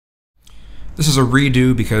This is a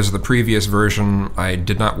redo because the previous version I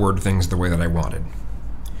did not word things the way that I wanted.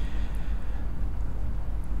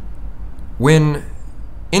 When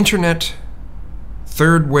internet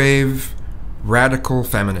third wave radical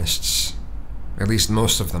feminists, at least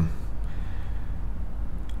most of them,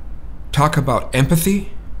 talk about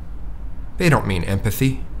empathy, they don't mean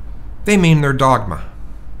empathy. They mean their dogma.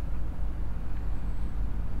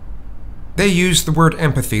 They use the word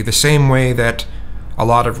empathy the same way that a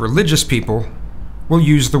lot of religious people will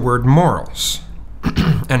use the word morals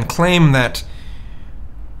and claim that,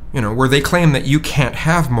 where they claim that you can't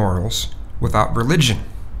have morals without religion.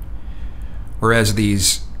 Whereas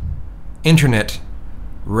these internet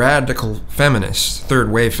radical feminists, third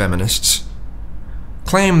wave feminists,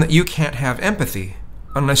 claim that you can't have empathy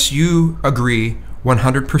unless you agree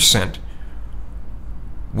 100%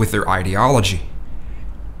 with their ideology.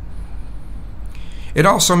 It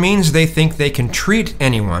also means they think they can treat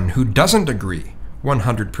anyone who doesn't agree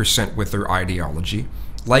 100% with their ideology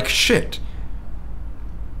like shit.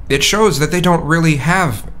 It shows that they don't really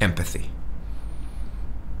have empathy,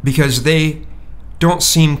 because they don't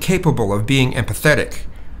seem capable of being empathetic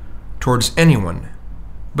towards anyone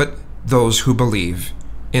but those who believe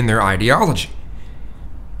in their ideology.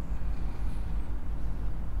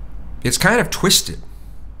 It's kind of twisted.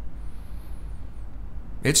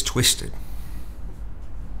 It's twisted.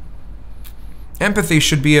 Empathy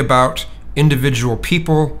should be about individual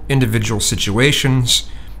people, individual situations.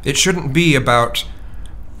 It shouldn't be about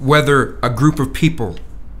whether a group of people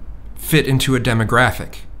fit into a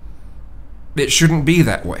demographic. It shouldn't be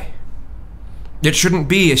that way. It shouldn't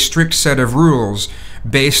be a strict set of rules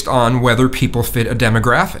based on whether people fit a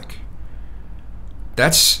demographic.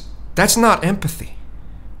 That's not empathy.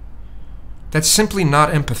 That's simply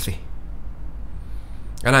not empathy.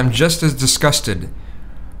 And I'm just as disgusted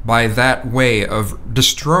by that way of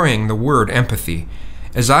destroying the word empathy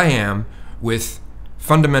as I am with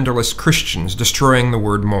fundamentalist Christians destroying the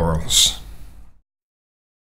word morals.